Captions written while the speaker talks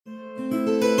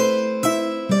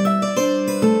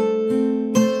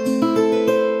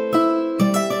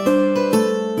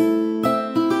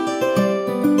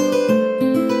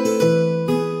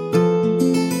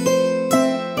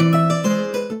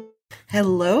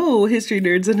Hello, history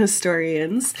nerds and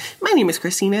historians. My name is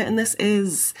Christina, and this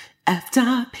is Effed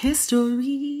Up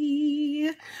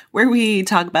History, where we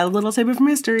talk about a little tidbit from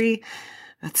history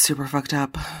that's super fucked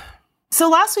up. So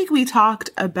last week we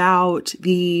talked about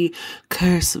the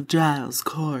Curse of Giles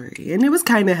Corey, and it was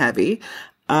kind of heavy.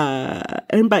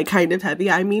 And by kind of heavy,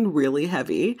 I mean really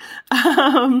heavy.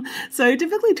 So I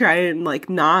typically try and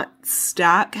not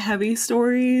stack heavy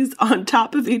stories on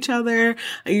top of each other.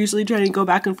 I usually try and go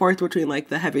back and forth between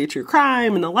the heavy true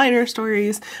crime and the lighter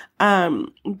stories.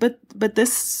 But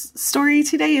this story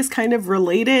today is kind of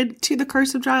related to the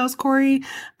Curse of Giles Corey.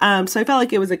 So I felt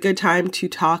like it was a good time to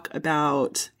talk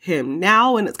about him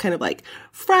now, and it's kind of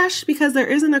fresh because there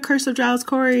isn't a Curse of Giles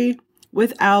Corey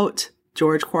without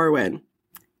George Corwin.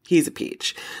 He's a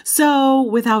peach. So,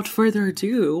 without further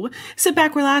ado, sit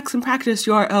back, relax, and practice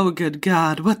your oh good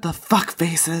god, what the fuck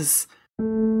faces.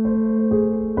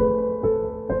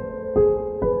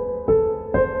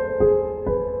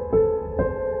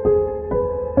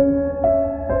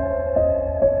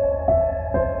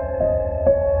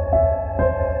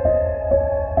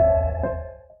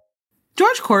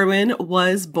 George Corwin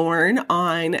was born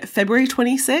on February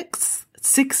 26th,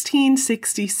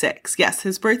 1666. Yes,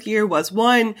 his birth year was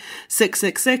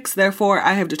 1666. Therefore,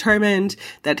 I have determined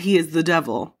that he is the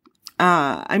devil.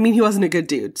 I mean, he wasn't a good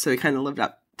dude, so he kind of lived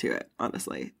up to it,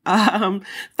 honestly. Find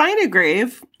a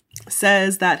Grave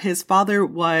says that his father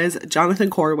was Jonathan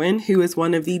Corwin, who is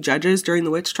one of the judges during the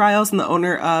witch trials and the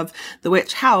owner of the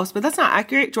witch house, but that's not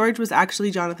accurate. George was actually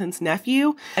Jonathan's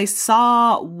nephew. I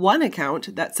saw one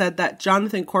account that said that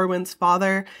Jonathan Corwin's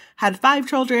father had 5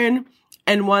 children,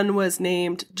 and one was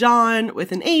named John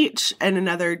with an H and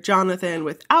another Jonathan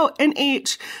without an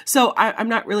H. So I'm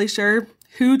not really sure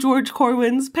who George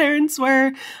Corwin's parents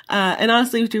were. And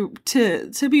honestly,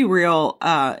 to be real,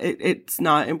 it's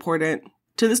not important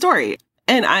to the story.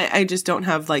 And I just don't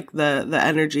have the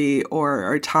energy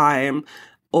or time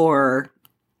or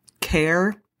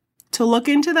care to look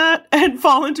into that and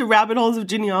fall into rabbit holes of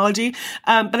genealogy.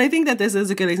 But I think that this is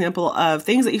a good example of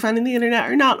things that you find on the internet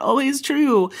are not always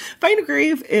true. Find a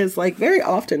Grave is very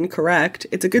often correct.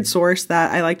 It's a good source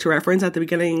that I like to reference at the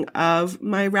beginning of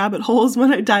my rabbit holes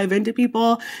when I dive into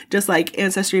people, just like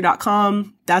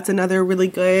Ancestry.com. That's another really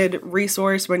good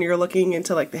resource when you're looking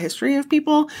into the history of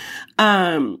people,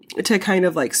 to kind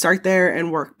of start there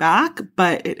and work back,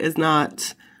 but it is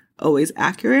not always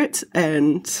accurate.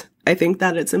 And I think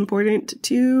that it's important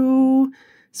to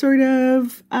sort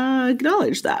of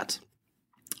acknowledge that.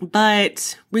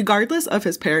 But regardless of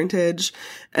his parentage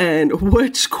and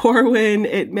which Corwin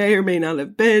it may or may not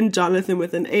have been, Jonathan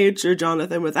with an H or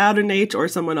Jonathan without an H or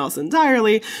someone else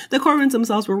entirely, the Corwins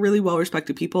themselves were really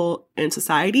well-respected people in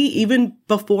society, even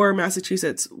before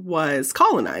Massachusetts was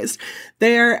colonized.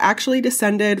 They're actually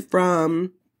descended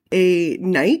from a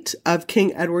knight of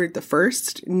King Edward I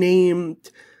named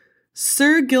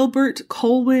Sir Gilbert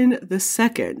Colwyn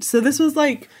II. So this was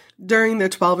during the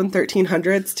 12 and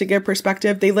 1300s. To give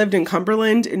perspective, they lived in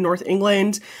Cumberland in North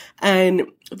England, and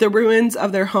the ruins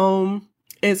of their home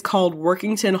is called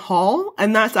Workington Hall,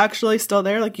 and that's actually still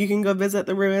there. You can go visit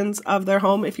the ruins of their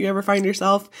home if you ever find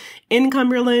yourself in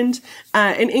Cumberland.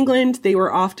 In England, they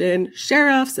were often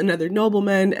sheriffs and other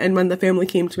noblemen, and when the family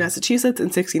came to Massachusetts in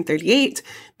 1638,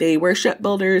 they were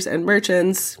shipbuilders and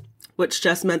merchants, which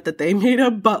just meant that they made a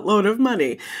buttload of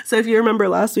money. So if you remember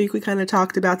last week, we kind of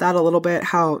talked about that a little bit,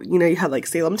 how, you had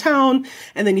Salem Town,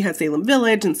 and then you had Salem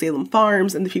Village and Salem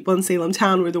Farms, and the people in Salem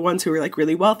Town were the ones who were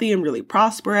really wealthy and really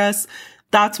prosperous.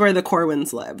 That's where the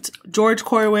Corwins lived. George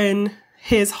Corwin,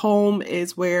 his home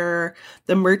is where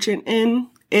the Merchant Inn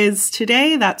is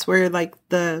today. That's where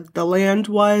the land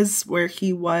was where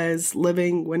he was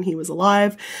living when he was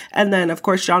alive. And then of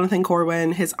course Jonathan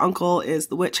Corwin, his uncle, is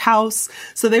the witch house.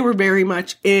 So they were very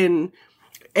much in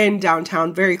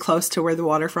downtown, very close to where the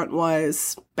waterfront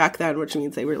was back then, which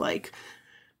means they were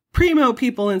primo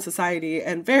people in society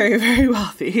and very, very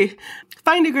wealthy.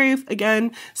 Find a Grave,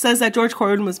 again, says that George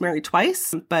Corwin was married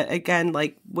twice. But again,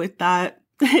 with that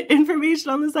information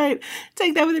on the site,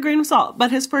 take that with a grain of salt. But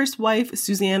his first wife,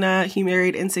 Susanna, he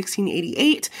married in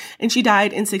 1688, and she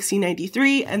died in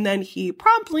 1693. And then he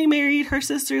promptly married her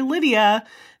sister, Lydia,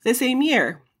 the same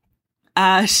year.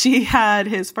 She had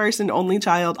his first and only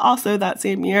child also that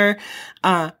same year.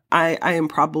 I am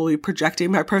probably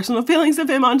projecting my personal feelings of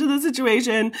him onto the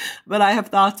situation, but I have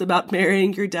thoughts about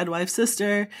marrying your dead wife's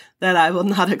sister that I will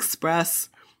not express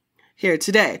here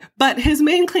today. But his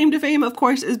main claim to fame, of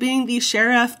course, is being the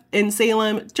sheriff in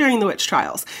Salem during the witch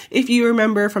trials. If you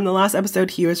remember from the last episode,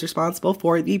 he was responsible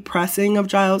for the pressing of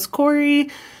Giles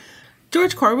Corey.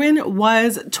 George Corwin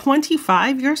was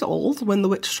 25 years old when the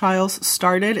witch trials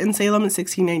started in Salem in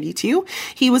 1692.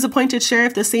 He was appointed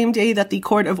sheriff the same day that the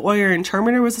Court of Oyer and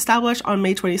Terminer was established on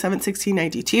May 27,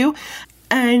 1692.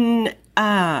 And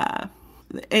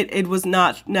it was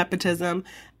not nepotism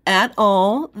at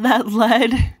all that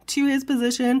led to his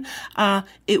position.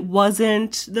 It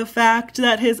wasn't the fact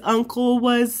that his uncle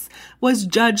was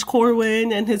Judge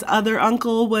Corwin and his other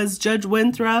uncle was Judge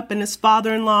Winthrop and his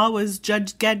father-in-law was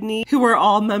Judge Gedney, who were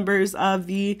all members of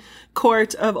the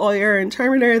Court of Oyer and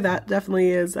Terminer. That definitely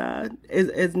is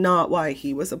not why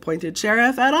he was appointed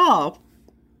sheriff at all.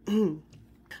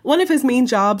 One of his main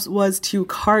jobs was to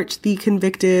cart the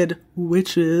convicted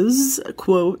witches,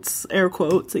 quotes, air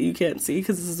quotes that you can't see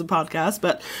because this is a podcast,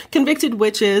 but convicted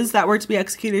witches that were to be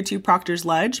executed to Proctor's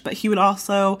Ledge. But he would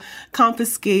also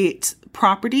confiscate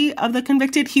property of the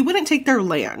convicted. He wouldn't take their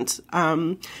land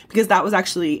because that was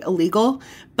actually illegal,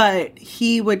 but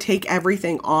he would take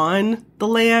everything on the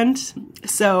land.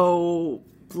 So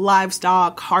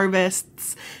livestock,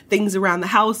 harvests, things around the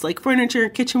house like furniture,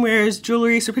 kitchenwares,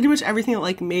 jewelry, so pretty much everything that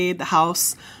like made the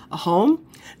house a home.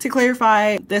 To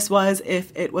clarify, this was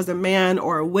if it was a man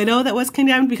or a widow that was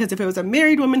condemned, because if it was a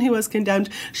married woman who was condemned,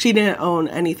 she didn't own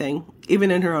anything,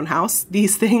 even in her own house.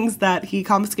 These things that he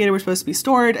confiscated were supposed to be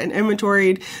stored and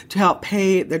inventoried to help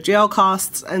pay the jail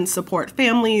costs and support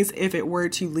families if it were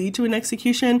to lead to an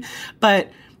execution. But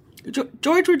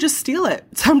George would just steal it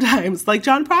sometimes, like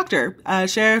John Proctor.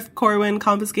 Sheriff Corwin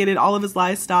confiscated all of his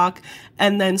livestock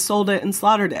and then sold it and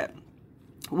slaughtered it,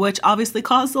 which obviously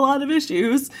caused a lot of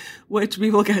issues, which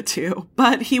we will get to.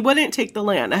 But he wouldn't take the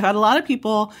land. I've had a lot of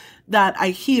people that I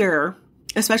hear,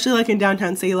 especially like in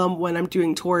downtown Salem when I'm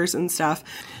doing tours and stuff,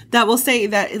 that will say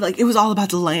that like it was all about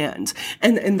the land.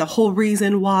 And the whole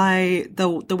reason why the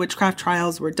witchcraft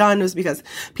trials were done was because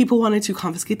people wanted to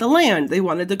confiscate the land. They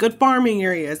wanted the good farming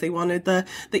areas. They wanted the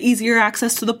easier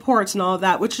access to the ports and all of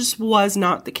that, which just was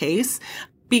not the case.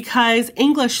 Because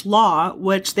English law,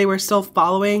 which they were still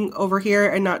following over here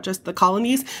and not just the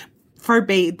colonies,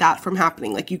 forbade that from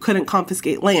happening. Like you couldn't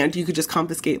confiscate land. You could just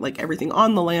confiscate like everything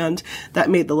on the land that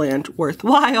made the land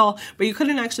worthwhile, but you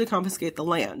couldn't actually confiscate the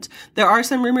land. There are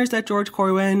some rumors that George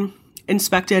Corwin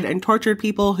inspected and tortured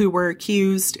people who were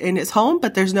accused in his home,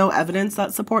 but there's no evidence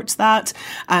that supports that.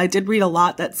 I did read a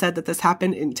lot that said that this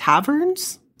happened in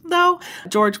taverns, though.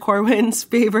 George Corwin's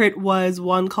favorite was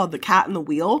one called the Cat and the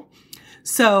Wheel.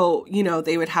 So, you know,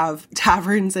 they would have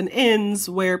taverns and inns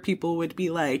where people would be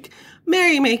like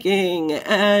merrymaking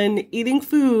and eating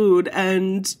food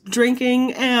and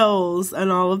drinking ales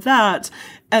and all of that.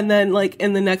 And then like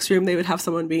in the next room, they would have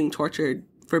someone being tortured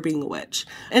for being a witch.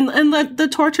 And the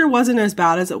torture wasn't as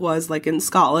bad as it was like in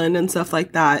Scotland and stuff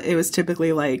like that. It was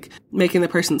typically like making the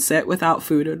person sit without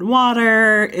food and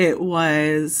water. It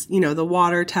was, you know, the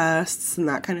water tests and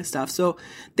that kind of stuff. So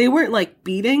they weren't like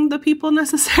beating the people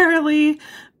necessarily,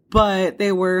 but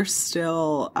they were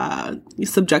still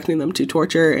subjecting them to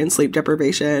torture and sleep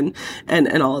deprivation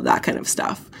and all of that kind of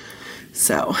stuff.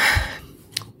 So,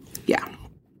 yeah.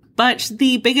 But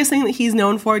the biggest thing that he's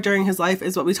known for during his life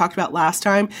is what we talked about last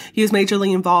time. He was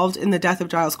majorly involved in the death of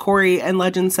Giles Corey, and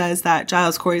legend says that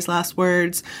Giles Corey's last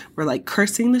words were like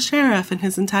cursing the sheriff and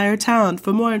his entire town.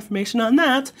 For more information on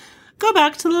that, go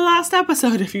back to the last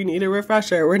episode if you need a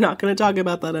refresher. We're not going to talk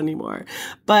about that anymore.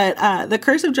 But the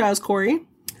curse of Giles Corey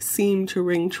seemed to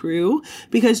ring true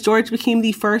because George became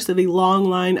the first of a long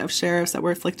line of sheriffs that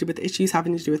were afflicted with issues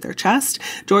having to do with their chest.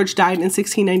 George died in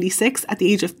 1696 at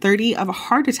the age of 30 of a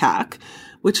heart attack,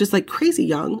 which is like crazy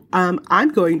young. I'm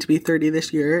going to be 30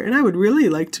 this year and I would really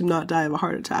like to not die of a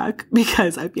heart attack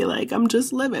because I feel like I'm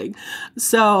just living.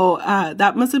 So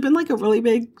that must have been like a really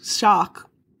big shock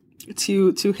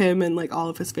to him and like all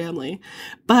of his family.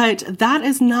 But that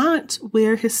is not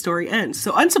where his story ends.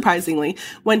 So unsurprisingly,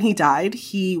 when he died,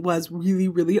 he was really,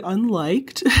 really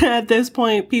unliked. At this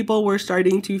point, people were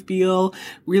starting to feel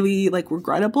really like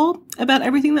regrettable about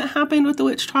everything that happened with the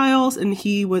witch trials, and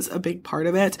he was a big part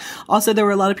of it. Also, there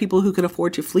were a lot of people who could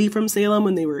afford to flee from Salem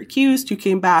when they were accused, who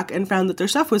came back and found that their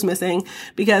stuff was missing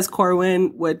because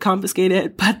Corwin would confiscate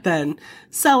it, but then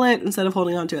sell it instead of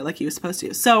holding on to it like he was supposed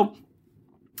to. So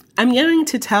I'm going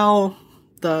to tell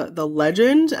the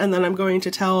legend, and then I'm going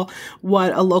to tell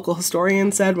what a local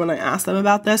historian said when I asked them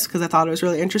about this, because I thought it was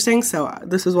really interesting. So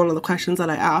this is one of the questions that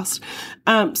I asked.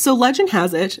 So legend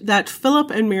has it that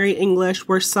Philip and Mary English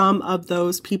were some of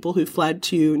those people who fled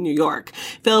to New York.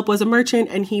 Philip was a merchant,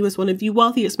 and he was one of the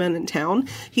wealthiest men in town.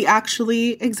 He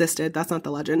actually existed. That's not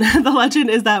the legend. The legend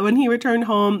is that when he returned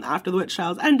home after the witch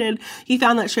trials ended, he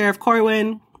found that Sheriff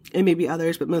Corwin and maybe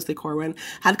others, but mostly Corwin,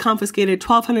 had confiscated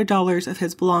 $1,200 of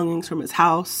his belongings from his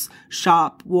house,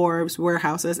 shop, wharves,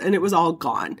 warehouses, and it was all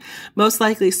gone. Most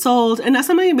likely sold. And now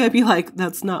somebody might be like,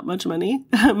 that's not much money.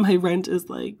 My rent is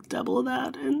like double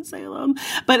that in Salem.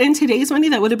 But in today's money,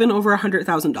 that would have been over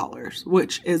 $100,000,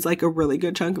 which is like a really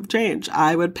good chunk of change.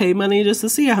 I would pay money just to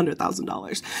see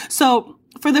 $100,000. So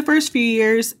for the first few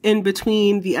years in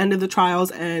between the end of the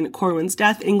trials and Corwin's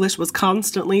death, English was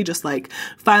constantly just like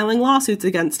filing lawsuits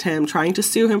against him, trying to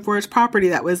sue him for his property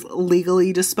that was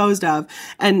legally disposed of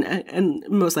and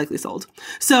most likely sold.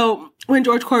 So when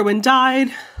George Corwin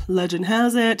died, legend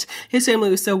has it, his family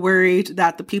was so worried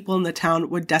that the people in the town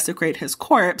would desecrate his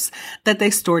corpse that they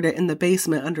stored it in the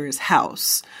basement under his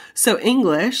house. So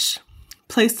English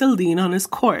placed a lien on his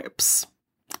corpse.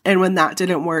 And when that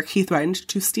didn't work, he threatened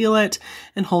to steal it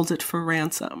and hold it for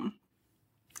ransom.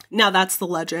 Now that's the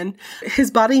legend.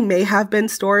 His body may have been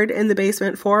stored in the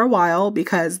basement for a while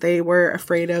because they were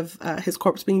afraid of his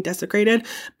corpse being desecrated.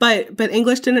 But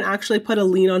English didn't actually put a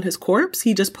lien on his corpse.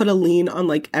 He just put a lien on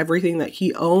like everything that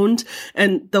he owned.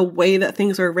 And the way that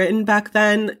things were written back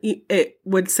then, it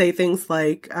would say things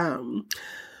like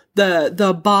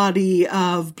the body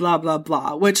of blah, blah,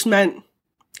 blah, which meant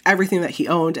everything that he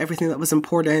owned, everything that was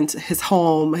important, his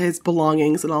home, his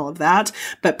belongings, and all of that.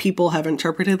 But people have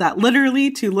interpreted that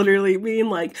literally to literally mean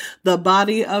like the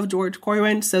body of George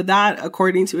Corwin. So that,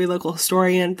 according to a local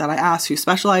historian that I asked who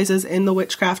specializes in the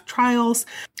witchcraft trials,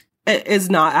 it is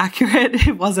not accurate.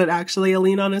 It wasn't actually a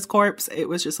lien on his corpse. It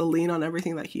was just a lien on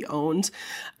everything that he owned.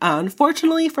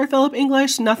 Unfortunately for Philip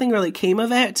English, nothing really came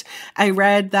of it. I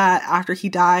read that after he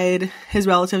died, his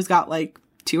relatives got like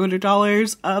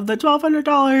 $200 of the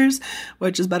 $1,200,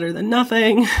 which is better than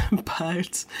nothing,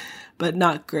 but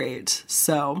not great.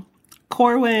 So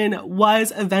Corwin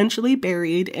was eventually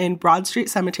buried in Broad Street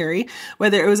Cemetery.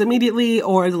 Whether it was immediately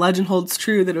or the legend holds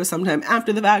true that it was sometime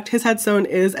after the fact, his headstone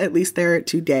is at least there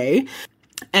today.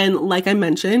 And like I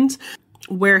mentioned,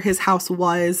 where his house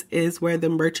was is where the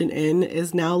Merchant Inn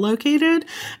is now located.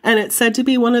 And it's said to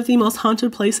be one of the most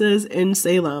haunted places in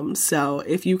Salem. So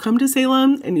if you come to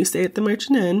Salem and you stay at the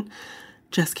Merchant Inn,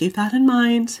 just keep that in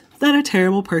mind, that a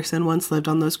terrible person once lived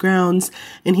on those grounds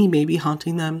and he may be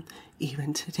haunting them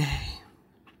even today.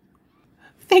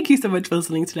 Thank you so much for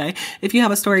listening today. If you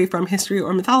have a story from history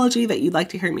or mythology that you'd like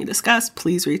to hear me discuss,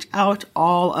 please reach out.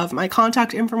 All of my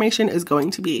contact information is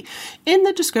going to be in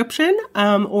the description,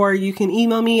 or you can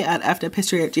email me at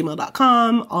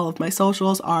fdephistory@gmail.com. All of my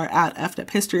socials are at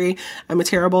fdephistory. I'm a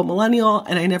terrible millennial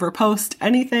and I never post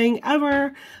anything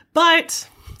ever, but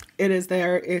it is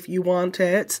there if you want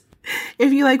it.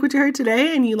 If you like what you heard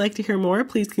today and you'd like to hear more,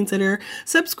 please consider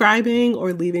subscribing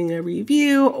or leaving a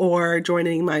review or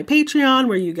joining my Patreon,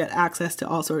 where you get access to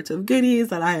all sorts of goodies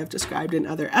that I have described in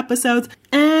other episodes.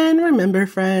 And remember,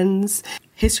 friends,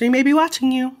 history may be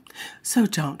watching you, so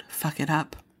don't fuck it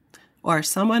up, or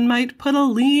someone might put a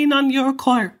lien on your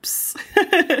corpse.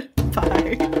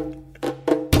 Bye.